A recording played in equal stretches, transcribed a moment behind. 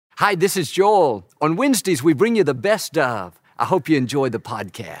Hi, this is Joel. On Wednesdays, we bring you the best of. I hope you enjoy the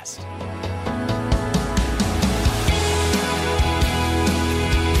podcast.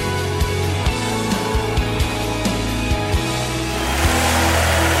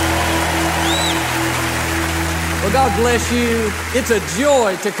 Well, God bless you. It's a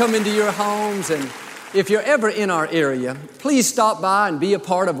joy to come into your homes, and if you're ever in our area, please stop by and be a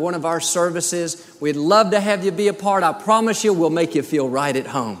part of one of our services. We'd love to have you be a part. I promise you we'll make you feel right at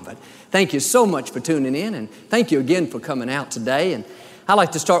home. But thank you so much for tuning in, and thank you again for coming out today. And I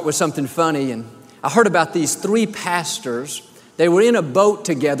like to start with something funny. And I heard about these three pastors. They were in a boat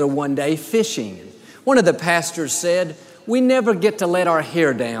together one day fishing. One of the pastors said, "We never get to let our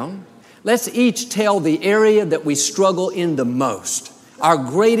hair down. Let's each tell the area that we struggle in the most, our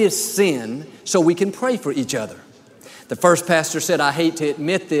greatest sin, so we can pray for each other." The first pastor said, "I hate to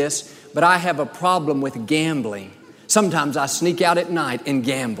admit this, but I have a problem with gambling. Sometimes I sneak out at night and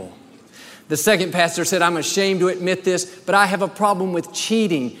gamble." The second pastor said, "I'm ashamed to admit this, but I have a problem with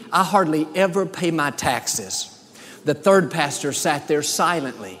cheating. I hardly ever pay my taxes." The third pastor sat there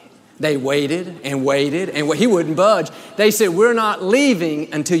silently. They waited and waited, and he wouldn't budge. They said, "We're not leaving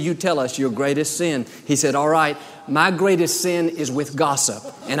until you tell us your greatest sin." He said, "All right, my greatest sin is with gossip,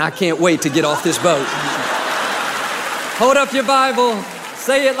 and I can't wait to get off this boat." Hold up your Bible.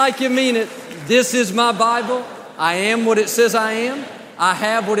 Say it like you mean it. This is my Bible. I am what it says I am. I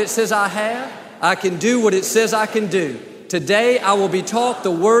have what it says I have. I can do what it says I can do. Today I will be taught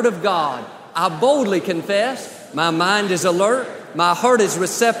the Word of God. I boldly confess. My mind is alert. My heart is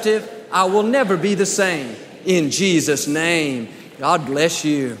receptive. I will never be the same. In Jesus' name, God bless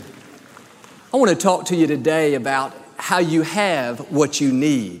you. I want to talk to you today about how you have what you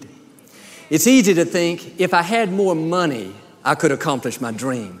need. It's easy to think, if I had more money, I could accomplish my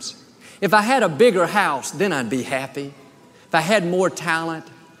dreams. If I had a bigger house, then I'd be happy. If I had more talent,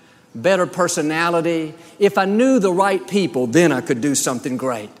 better personality, if I knew the right people, then I could do something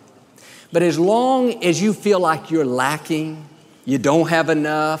great. But as long as you feel like you're lacking, you don't have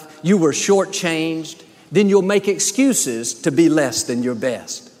enough, you were shortchanged, then you'll make excuses to be less than your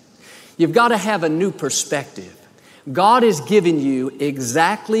best. You've got to have a new perspective. God is giving you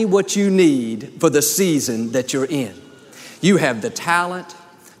exactly what you need for the season that you're in. You have the talent,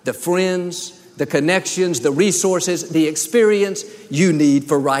 the friends, the connections, the resources, the experience you need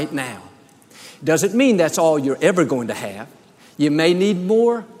for right now. Doesn't mean that's all you're ever going to have. You may need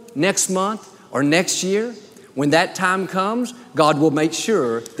more next month or next year. When that time comes, God will make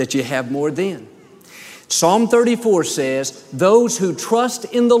sure that you have more then. Psalm 34 says, "Those who trust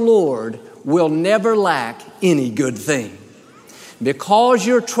in the Lord will never lack any good thing." Because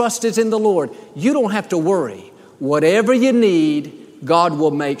your trust is in the Lord, you don't have to worry. Whatever you need, God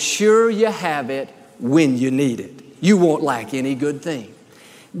will make sure you have it when you need it. You won't lack any good thing.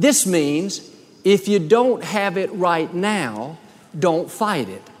 This means if you don't have it right now, don't fight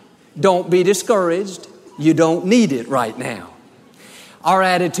it. Don't be discouraged. You don't need it right now. Our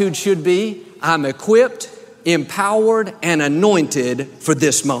attitude should be, I'm equipped, empowered, and anointed for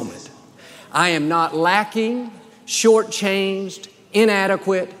this moment. I am not lacking, shortchanged,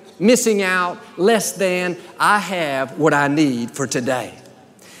 inadequate, missing out, less than. I have what I need for today.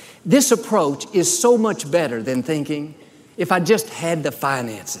 This approach is so much better than thinking, if I just had the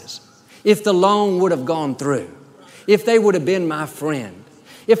finances, if the loan would have gone through, if they would have been my friend,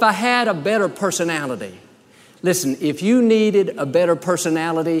 if I had a better personality. Listen, if you needed a better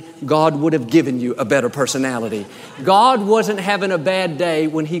personality, God would have given you a better personality. God wasn't having a bad day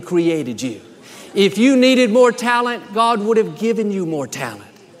when He created you. If you needed more talent, God would have given you more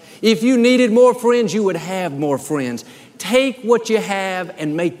talent. If you needed more friends, you would have more friends. Take what you have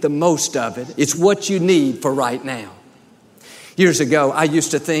and make the most of it. It's what you need for right now. Years ago, I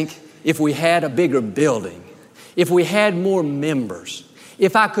used to think if we had a bigger building, if we had more members,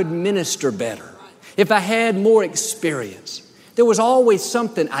 if I could minister better, if I had more experience, there was always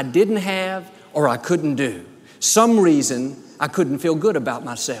something I didn't have or I couldn't do. Some reason I couldn't feel good about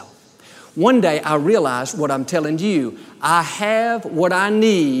myself. One day I realized what I'm telling you. I have what I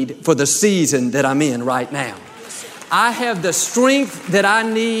need for the season that I'm in right now. I have the strength that I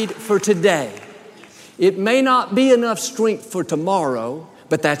need for today. It may not be enough strength for tomorrow,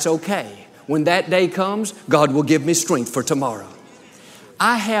 but that's okay. When that day comes, God will give me strength for tomorrow.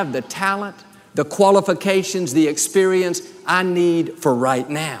 I have the talent, the qualifications, the experience I need for right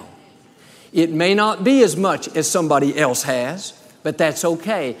now. It may not be as much as somebody else has, but that's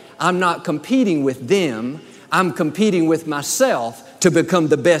okay. I'm not competing with them. I'm competing with myself to become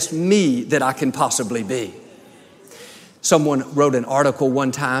the best me that I can possibly be. Someone wrote an article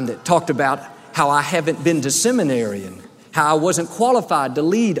one time that talked about how I haven't been to seminary and how I wasn't qualified to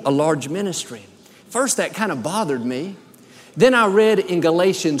lead a large ministry. First, that kind of bothered me. Then I read in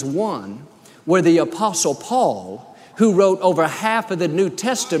Galatians 1 where the Apostle Paul, who wrote over half of the New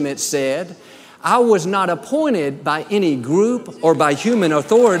Testament, said, I was not appointed by any group or by human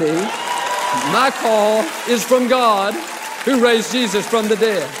authority. My call is from God who raised Jesus from the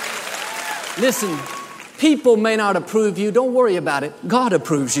dead. Listen, people may not approve you. Don't worry about it. God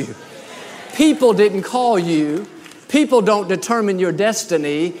approves you. People didn't call you. People don't determine your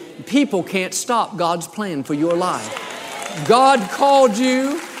destiny. People can't stop God's plan for your life. God called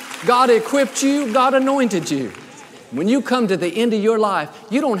you. God equipped you. God anointed you. When you come to the end of your life,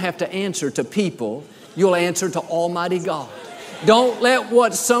 you don't have to answer to people. You'll answer to Almighty God. Don't let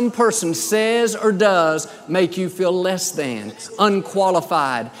what some person says or does make you feel less than,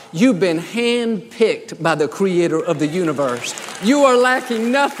 unqualified. You've been handpicked by the Creator of the universe. You are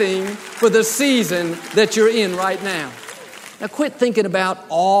lacking nothing for the season that you're in right now. Now quit thinking about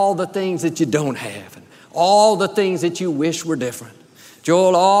all the things that you don't have and all the things that you wish were different.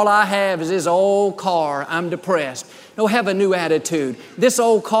 Joel, all I have is this old car. I'm depressed. No, have a new attitude. This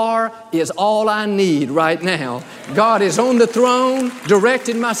old car is all I need right now. God is on the throne,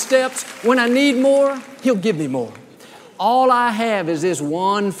 directing my steps. When I need more, He'll give me more. All I have is this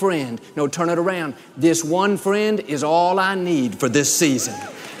one friend. No, turn it around. This one friend is all I need for this season.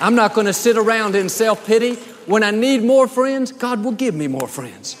 I'm not going to sit around in self-pity. When I need more friends, God will give me more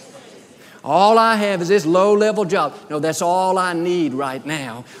friends. All I have is this low-level job. No, that's all I need right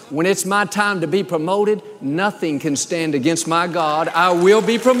now. When it's my time to be promoted, nothing can stand against my God. I will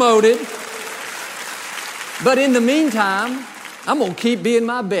be promoted. But in the meantime, I'm going to keep being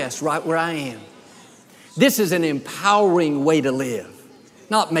my best right where I am. This is an empowering way to live.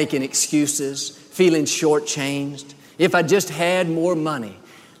 Not making excuses, feeling shortchanged. If I just had more money.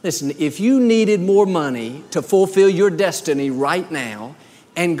 Listen, if you needed more money to fulfill your destiny right now,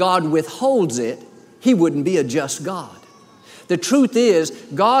 and God withholds it, He wouldn't be a just God. The truth is,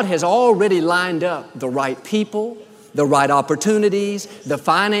 God has already lined up the right people, the right opportunities, the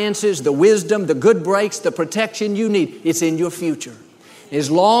finances, the wisdom, the good breaks, the protection you need. It's in your future. As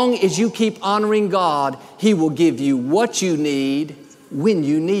long as you keep honoring God, He will give you what you need when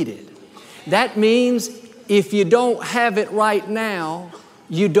you need it. That means if you don't have it right now,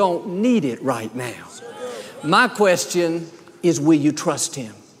 you don't need it right now. My question is, will you trust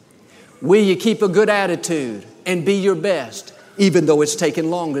Him? Will you keep a good attitude and be your best, even though it's taken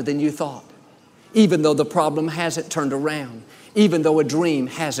longer than you thought? Even though the problem hasn't turned around? Even though a dream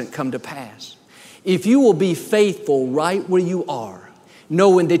hasn't come to pass? If you will be faithful right where you are,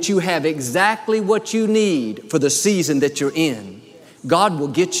 knowing that you have exactly what you need for the season that you're in, God will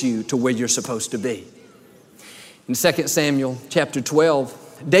get you to where you're supposed to be. In 2 Samuel chapter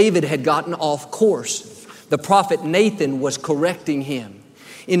 12, David had gotten off course. The prophet Nathan was correcting him.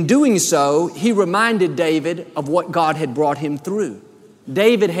 In doing so, he reminded David of what God had brought him through.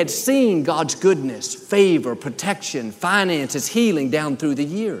 David had seen God's goodness, favor, protection, finances, healing down through the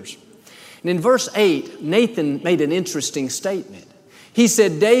years. And in verse 8, Nathan made an interesting statement. He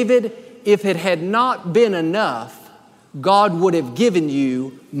said, David, if it had not been enough, God would have given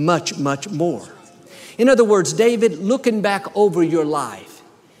you much, much more. In other words, David, looking back over your life,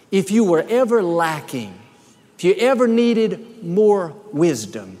 if you were ever lacking, if you ever needed more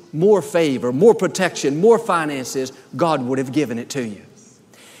wisdom, more favor, more protection, more finances, God would have given it to you.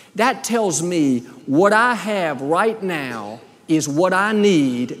 That tells me what I have right now is what I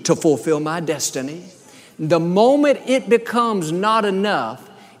need to fulfill my destiny. The moment it becomes not enough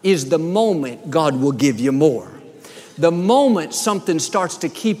is the moment God will give you more. The moment something starts to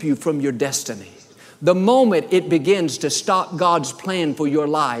keep you from your destiny, the moment it begins to stop God's plan for your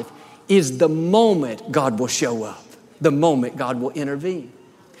life, is the moment God will show up, the moment God will intervene.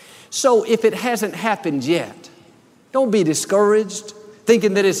 So if it hasn't happened yet, don't be discouraged,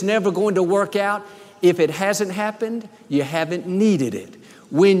 thinking that it's never going to work out. If it hasn't happened, you haven't needed it.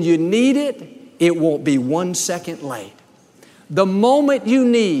 When you need it, it won't be 1 second late. The moment you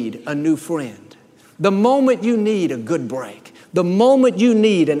need a new friend, the moment you need a good break, the moment you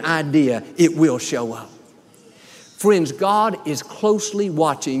need an idea, it will show up. Friends, God is closely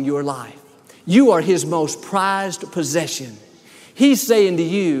watching your life. You are His most prized possession. He's saying to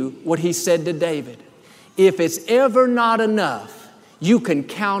you what He said to David. If it's ever not enough, you can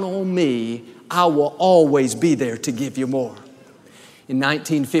count on me. I will always be there to give you more. In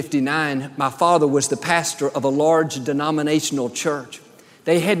 1959, my father was the pastor of a large denominational church.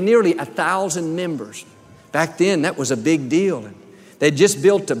 They had nearly 1,000 members. Back then, that was a big deal. And they just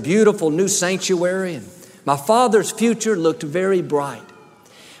built a beautiful new sanctuary, and my father's future looked very bright.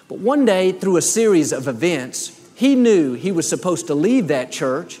 But one day, through a series of events, he knew he was supposed to leave that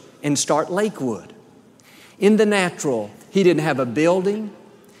church and start Lakewood. In the natural, he didn't have a building,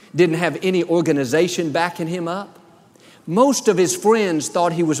 didn't have any organization backing him up. Most of his friends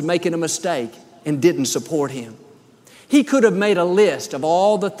thought he was making a mistake and didn't support him. He could have made a list of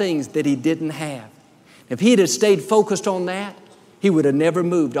all the things that he didn't have. If he'd have stayed focused on that, he would have never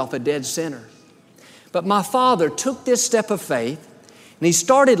moved off a dead center. But my father took this step of faith, and he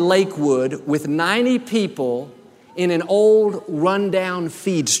started Lakewood with 90 people in an old rundown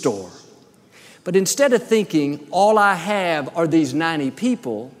feed store. But instead of thinking, all I have are these 90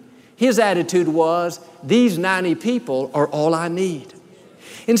 people, his attitude was, these 90 people are all I need.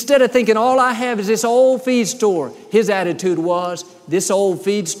 Instead of thinking, all I have is this old feed store, his attitude was, this old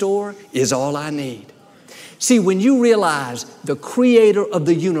feed store is all I need. See, when you realize the Creator of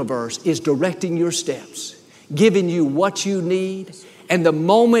the universe is directing your steps, giving you what you need, and the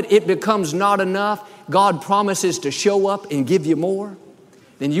moment it becomes not enough, God promises to show up and give you more,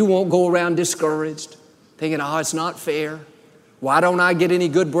 then you won't go around discouraged, thinking, oh, it's not fair. Why don't I get any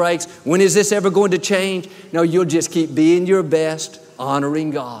good breaks? When is this ever going to change? No, you'll just keep being your best,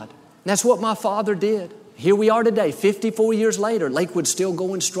 honoring God. And that's what my father did. Here we are today, 54 years later, Lakewood's still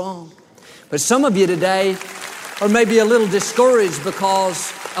going strong. But some of you today are maybe a little discouraged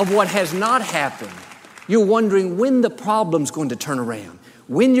because of what has not happened. You're wondering when the problem's going to turn around,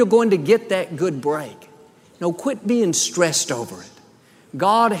 when you're going to get that good break. No, quit being stressed over it.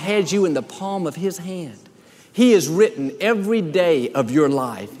 God has you in the palm of His hand. He has written every day of your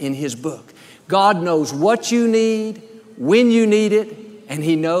life in His book. God knows what you need, when you need it, and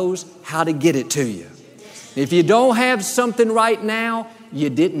He knows how to get it to you. If you don't have something right now, you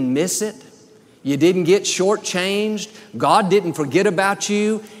didn't miss it. You didn't get shortchanged. God didn't forget about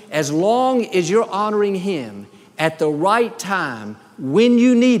you. As long as you're honoring Him at the right time, when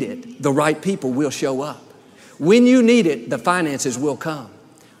you need it, the right people will show up. When you need it, the finances will come.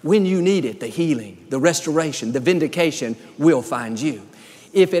 When you need it, the healing, the restoration, the vindication will find you.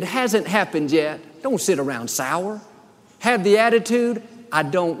 If it hasn't happened yet, don't sit around sour. Have the attitude, I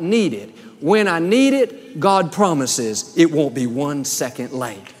don't need it. When I need it, God promises it won't be 1 second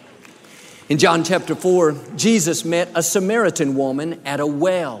late. In John chapter 4, Jesus met a Samaritan woman at a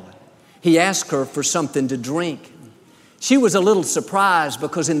well. He asked her for something to drink. She was a little surprised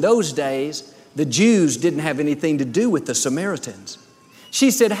because in those days, the Jews didn't have anything to do with the Samaritans. She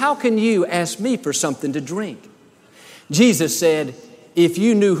said, how can you ask me for something to drink? Jesus said, if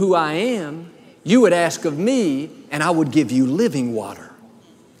you knew who I am, you would ask of me and I would give you living water.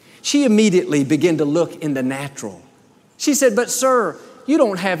 She immediately began to look in the natural. She said, but sir, you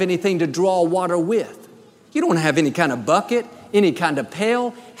don't have anything to draw water with. You don't have any kind of bucket, any kind of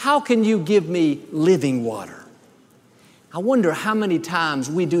pail. How can you give me living water? I wonder how many times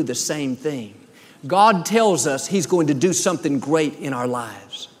we do the same thing. God tells us He's going to do something great in our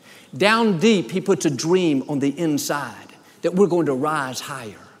lives. Down deep, He puts a dream on the inside that we're going to rise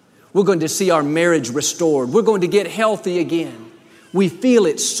higher. We're going to see our marriage restored. We're going to get healthy again. We feel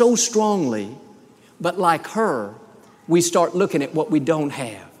it so strongly, but like her, we start looking at what we don't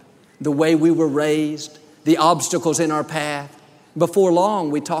have, the way we were raised, the obstacles in our path. Before long,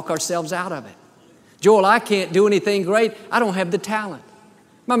 we talk ourselves out of it. Joel, I can't do anything great. I don't have the talent.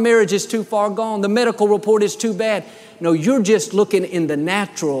 My marriage is too far gone. The medical report is too bad. No, you're just looking in the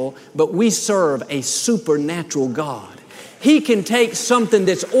natural, but we serve a supernatural God. He can take something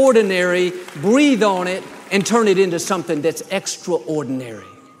that's ordinary, breathe on it, and turn it into something that's extraordinary.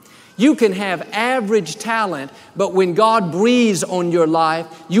 You can have average talent, but when God breathes on your life,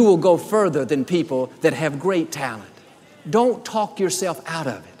 you will go further than people that have great talent. Don't talk yourself out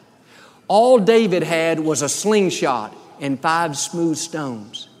of it. All David had was a slingshot and 5 smooth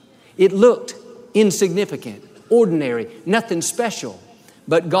stones. It looked insignificant, ordinary, nothing special.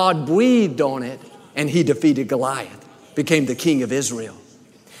 But God breathed on it and he defeated Goliath, became the king of Israel.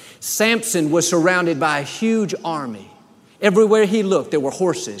 Samson was surrounded by a huge army. Everywhere he looked, there were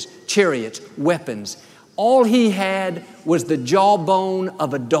horses, chariots, weapons. All he had was the jawbone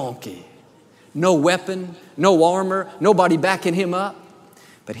of a donkey. No weapon, no armor, nobody backing him up.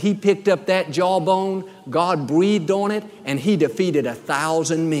 But he picked up that jawbone, God breathed on it, and he defeated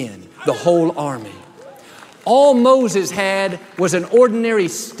 1,000 men, the whole army. All Moses had was an ordinary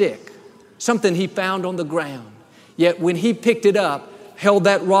stick, something he found on the ground. Yet when he picked it up, held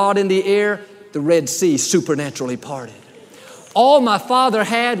that rod in the air, the Red Sea supernaturally parted. All my father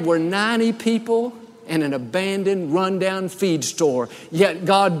had were 90 people and an abandoned, rundown feed store. Yet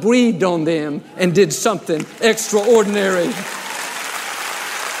God breathed on them and did something extraordinary.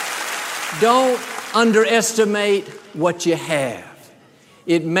 Don't underestimate what you have.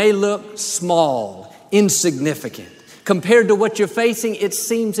 It may look small. insignificant. Compared to what you're facing, it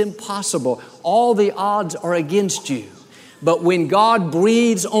seems impossible. All the odds are against you. But when God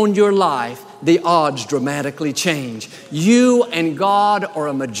breathes on your life, the odds dramatically change. You and God are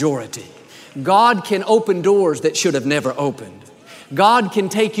a majority. God can open doors that should have never opened. God can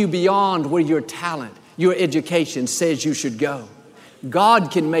take you beyond where your talent, your education says you should go.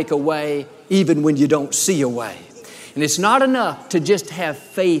 God can make a way even when you don't see a way. And it's not enough to just have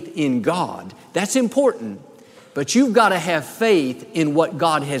faith in God. That's important. But you've got to have faith in what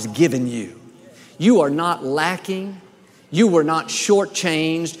God has given you. You are not lacking. You are not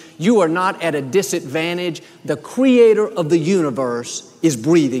shortchanged. You are not at a disadvantage. The Creator of the universe is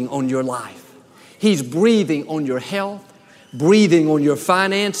breathing on your life. He's breathing on your health, breathing on your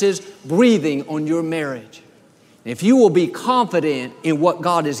finances, breathing on your marriage. If you will be confident in what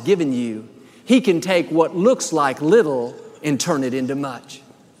God has given you, He can take what looks like little and turn it into much.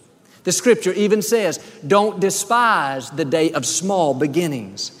 The Scripture even says, don't despise the day of small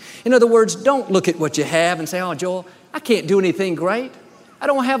beginnings. In other words, don't look at what you have and say, oh, Joel, I can't do anything great. I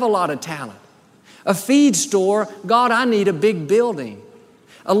don't have a lot of talent. A feed store, God, I need a big building.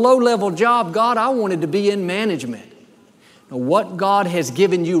 A low-level job, God, I wanted to be in management. Now, what God has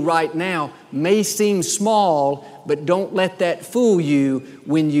given you right now may seem small, but don't let that fool you.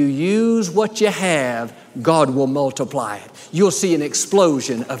 When you use what you have, God will multiply it. You'll see an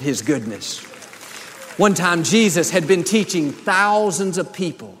explosion of His goodness. One time Jesus had been teaching thousands of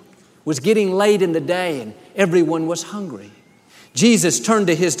people. It was getting late in the day and everyone was hungry. Jesus turned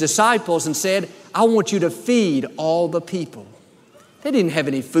to His disciples and said, I want you to feed all the people. They didn't have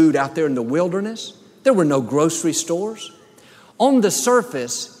any food out there in the wilderness. There were no grocery stores. On the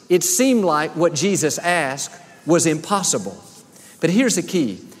surface, it seemed like what Jesus asked was impossible. But here's the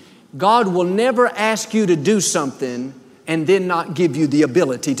key. God will never ask you to do something and then not give you the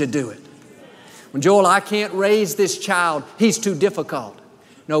ability to do it. When Joel, I can't raise this child, he's too difficult.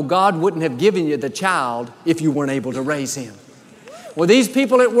 No, God wouldn't have given you the child if you weren't able to raise him. Well, these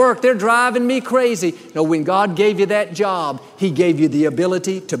people at work, they're driving me crazy. No, when God gave you that job, He gave you the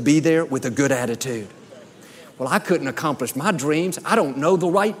ability to be there with a good attitude. Well, I couldn't accomplish my dreams. I don't know the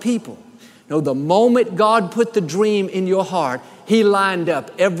right people. No, the moment God put the dream in your heart, He lined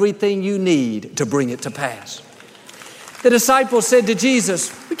up everything you need to bring it to pass. The disciples said to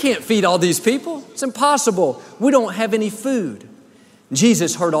Jesus, we can't feed all these people. It's impossible. We don't have any food.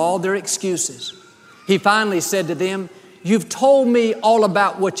 Jesus heard all their excuses. He finally said to them, you've told me all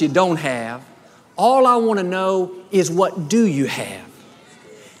about what you don't have. All I want to know is what do you have?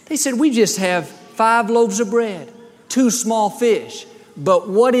 They said, we just have 5 loaves of bread, 2 small fish. But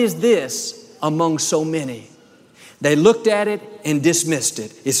what is this among so many? They looked at it and dismissed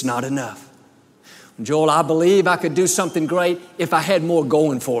it. It's not enough. Joel, I believe I could do something great if I had more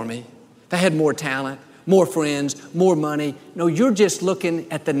going for me, if I had more talent, more friends, more money. No, you're just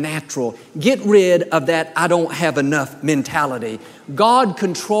looking at the natural. Get rid of that I don't have enough mentality. God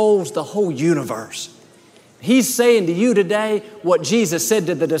controls the whole universe. He's saying to you today what Jesus said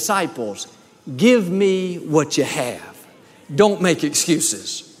to the disciples. Give me what you have. Don't make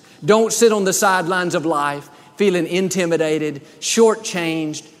excuses. Don't sit on the sidelines of life feeling intimidated,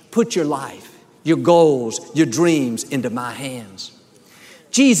 shortchanged. Put your life, your goals, your dreams into my hands.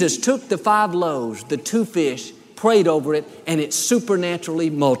 Jesus took the 5 loaves, the 2 fish, prayed over it, and it supernaturally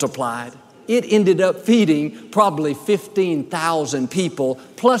multiplied. It ended up feeding probably 15,000 people,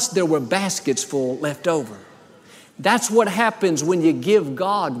 plus there were baskets full left over. That's what happens when you give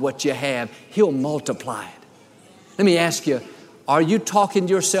God what you have. He'll multiply it. Let me ask you, are you talking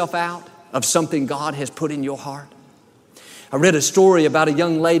yourself out of something God has put in your heart? I read a story about a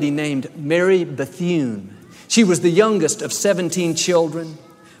young lady named Mary Bethune. She was the youngest of 17 children,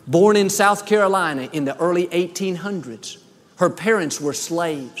 born in South Carolina in the early 1800s. Her parents were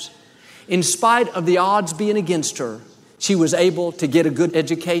slaves. In spite of the odds being against her, she was able to get a good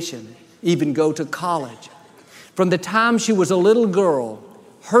education, even go to college. From the time she was a little girl,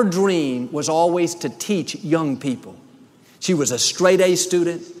 her dream was always to teach young people. She was a straight-A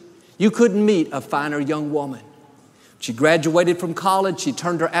student. You couldn't meet a finer young woman. She graduated from college. She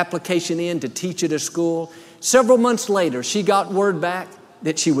turned her application in to teach at a school. Several months later, she got word back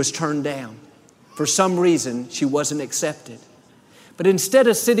that she was turned down. For some reason, she wasn't accepted. But instead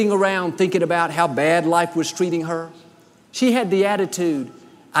of sitting around thinking about how bad life was treating her, she had the attitude,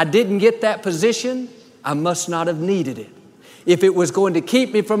 I didn't get that position, I must not have needed it. If it was going to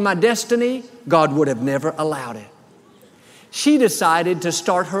keep me from my destiny, God would have never allowed it. She decided to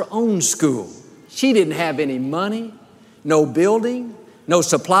start her own school. She didn't have any money, no building, no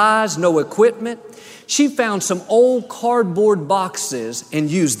supplies, no equipment. She found some old cardboard boxes and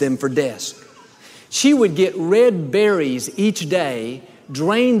used them for desks. She would get red berries each day,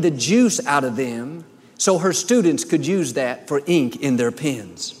 drain the juice out of them so her students could use that for ink in their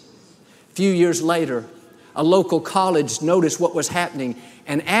pens. A few years later, a local college noticed what was happening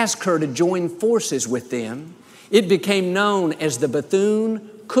and asked her to join forces with them. It became known as the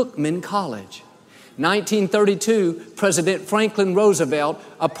Bethune-Cookman College. 1932, President Franklin Roosevelt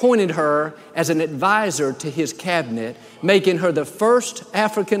appointed her as an advisor to his cabinet, making her the first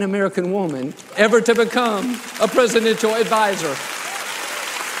African-American woman ever to become a presidential advisor.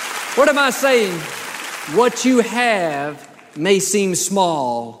 What am I saying? What you have may seem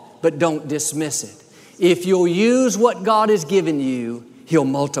small, but don't dismiss it. If you'll use what God has given you, He'll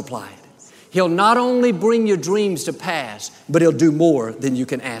multiply it. He'll not only bring your dreams to pass, but He'll do more than you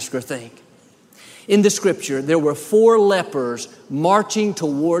can ask or think. In the Scripture, there were 4 lepers marching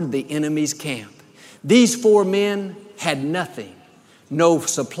toward the enemy's camp. These 4 men had nothing. No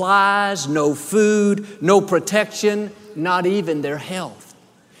supplies, no food, no protection, not even their health.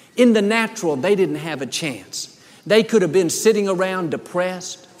 In the natural, they didn't have a chance. They could have been sitting around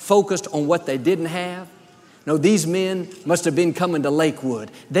depressed, focused on what they didn't have. No, these men must have been coming to Lakewood.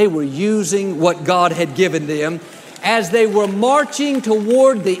 They were using what God had given them. As they were marching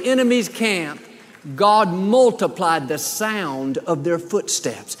toward the enemy's camp, God multiplied the sound of their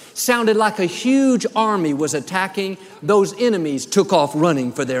footsteps. Sounded like a huge army was attacking. Those enemies took off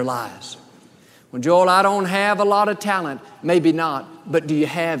running for their lives. Well, Joel, I don't have a lot of talent. Maybe not, but do you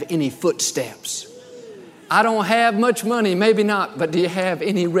have any footsteps? I don't have much money. Maybe not, but do you have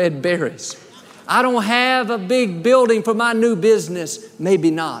any red berries? I don't have a big building for my new business. Maybe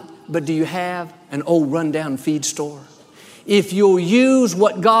not, but do you have an old rundown feed store? If you'll use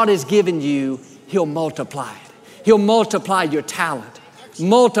what God has given you, He'll multiply it. He'll multiply your talent,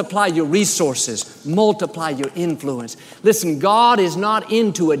 multiply your resources, multiply your influence. Listen, God is not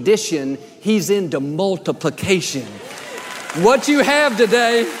into addition. He's into multiplication. What you have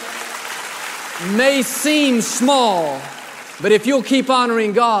today may seem small, but if you'll keep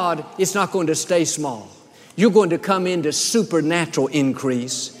honoring God, it's not going to stay small. You're going to come into supernatural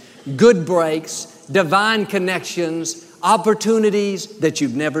increase, good breaks, divine connections, opportunities that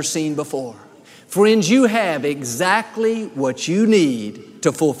you've never seen before. Friends, you have exactly what you need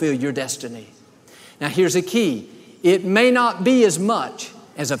to fulfill your destiny. Now, here's a key. It may not be as much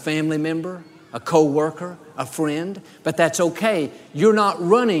as a family member, a co-worker, a friend, but that's okay. You're not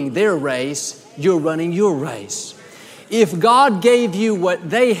running their race, you're running your race. If God gave you what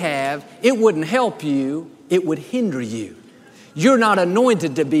they have, it wouldn't help you, it would hinder you. You're not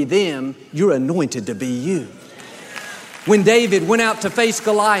anointed to be them, you're anointed to be you. When David went out to face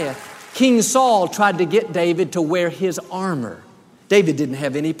Goliath, King Saul tried to get David to wear his armor. David didn't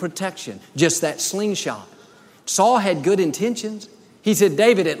have any protection, just that slingshot. Saul had good intentions. He said,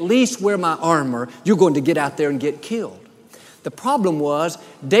 David, at least wear my armor. You're going to get out there and get killed. The problem was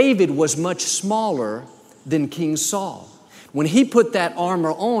David was much smaller than King Saul. When he put that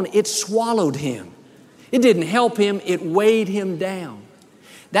armor on, it swallowed him. It didn't help him. It weighed him down.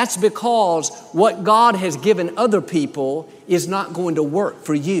 That's because what God has given other people is not going to work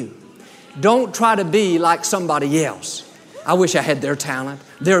for you. Don't try to be like somebody else. I wish I had their talent,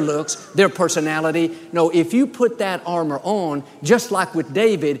 their looks, their personality. No, if you put that armor on, just like with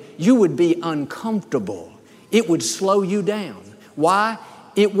David, you would be uncomfortable. It would slow you down. Why?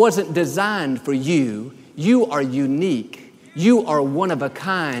 It wasn't designed for you. You are unique. You are one of a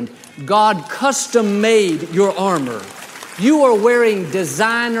kind. God custom made your armor. You are wearing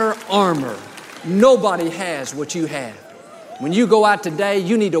designer armor. Nobody has what you have. When you go out today,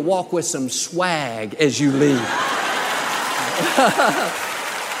 you need to walk with some swag as you leave.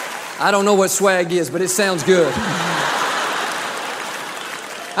 I don't know what swag is, but it sounds good.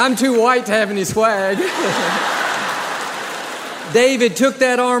 I'm too white to have any swag. David took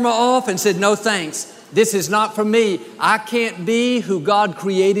that armor off and said, no thanks. This is not for me. I can't be who God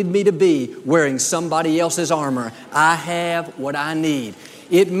created me to be wearing somebody else's armor. I have what I need.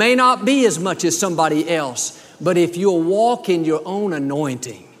 It may not be as much as somebody else, but if you'll walk in your own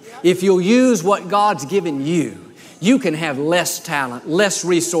anointing, if you'll use what God's given you, you can have less talent, less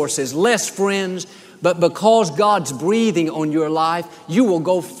resources, less friends, but because God's breathing on your life, you will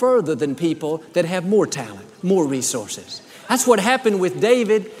go further than people that have more talent, more resources. That's what happened with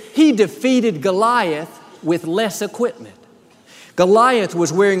David. He defeated Goliath with less equipment. Goliath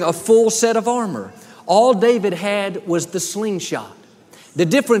was wearing a full set of armor. All David had was the slingshot. The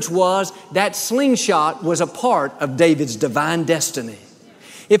difference was that slingshot was a part of David's divine destiny.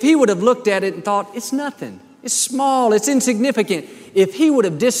 If he would have looked at it and thought, it's nothing, it's small, it's insignificant, if he would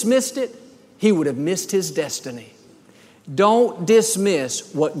have dismissed it, he would have missed his destiny. Don't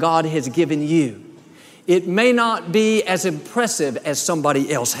dismiss what God has given you. It may not be as impressive as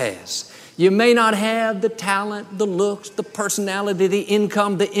somebody else has. You may not have the talent, the looks, the personality, the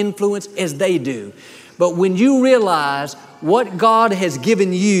income, the influence as they do. But when you realize what God has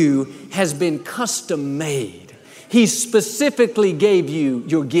given you has been custom made, He specifically gave you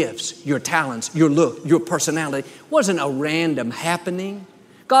your gifts, your talents, your look, your personality. It wasn't a random happening.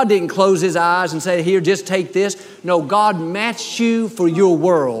 God didn't close His eyes and say, here, just take this. No, God matched you for your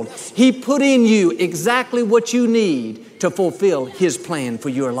world. He put in you exactly what you need to fulfill His plan for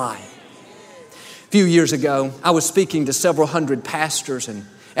your life. A few years ago, I was speaking to several hundred pastors, and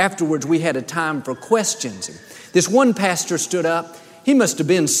afterwards we had a time for questions. And this one pastor stood up. He must have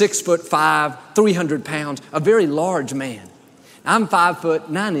been 6'5", 300 pounds, a very large man. I'm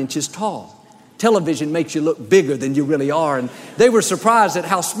 5'9" tall. Television makes you look bigger than you really are. And they were surprised at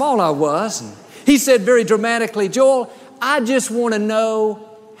how small I was. And he said very dramatically, Joel, I just want to know,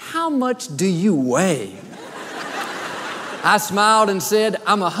 how much do you weigh? I smiled and said,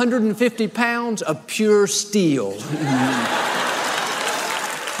 I'm 150 pounds of pure steel.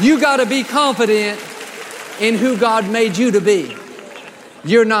 You got to be confident in who God made you to be.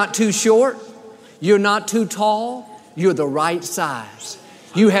 You're not too short. You're not too tall. You're the right size.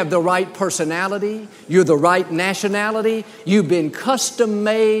 You have the right personality. You're the right nationality. You've been custom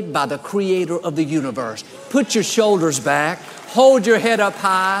made by the Creator of the universe. Put your shoulders back. Hold your head up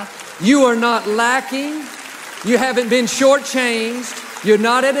high. You are not lacking. You haven't been shortchanged. You're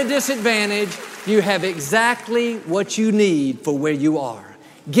not at a disadvantage. You have exactly what you need for where you are.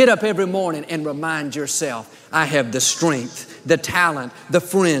 Get up every morning and remind yourself, I have the strength, the talent, the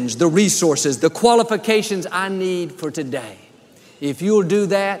friends, the resources, the qualifications I need for today. If you'll do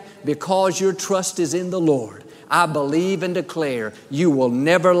that because your trust is in the Lord, I believe and declare you will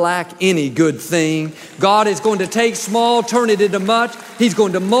never lack any good thing. God is going to take small, turn it into much. He's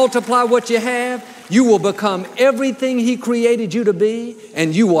going to multiply what you have. You will become everything He created you to be,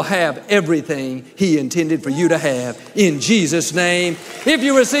 and you will have everything He intended for you to have. In Jesus' name. If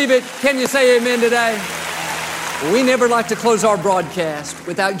you receive it, can you say amen today? We never like to close our broadcast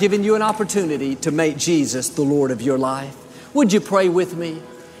without giving you an opportunity to make Jesus the Lord of your life. Would you pray with me?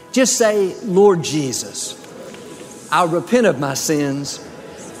 Just say, Lord Jesus, I repent of my sins.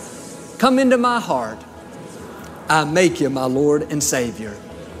 Come into my heart. I make you my Lord and Savior.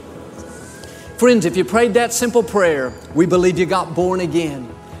 Friends, if you prayed that simple prayer, we believe you got born again.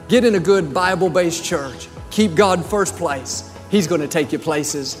 Get in a good Bible-based church. Keep God first place. He's going to take you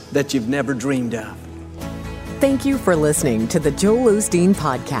places that you've never dreamed of. Thank you for listening to the Joel Osteen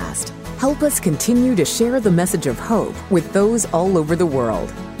Podcast. Help us continue to share the message of hope with those all over the world.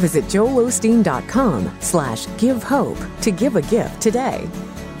 Visit joelosteen.com/give hope to give a gift today.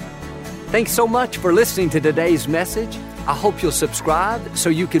 Thanks so much for listening to today's message. I hope you'll subscribe so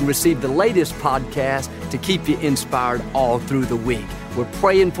you can receive the latest podcast to keep you inspired all through the week. We're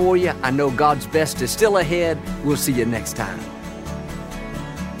praying for you. I know God's best is still ahead. We'll see you next time.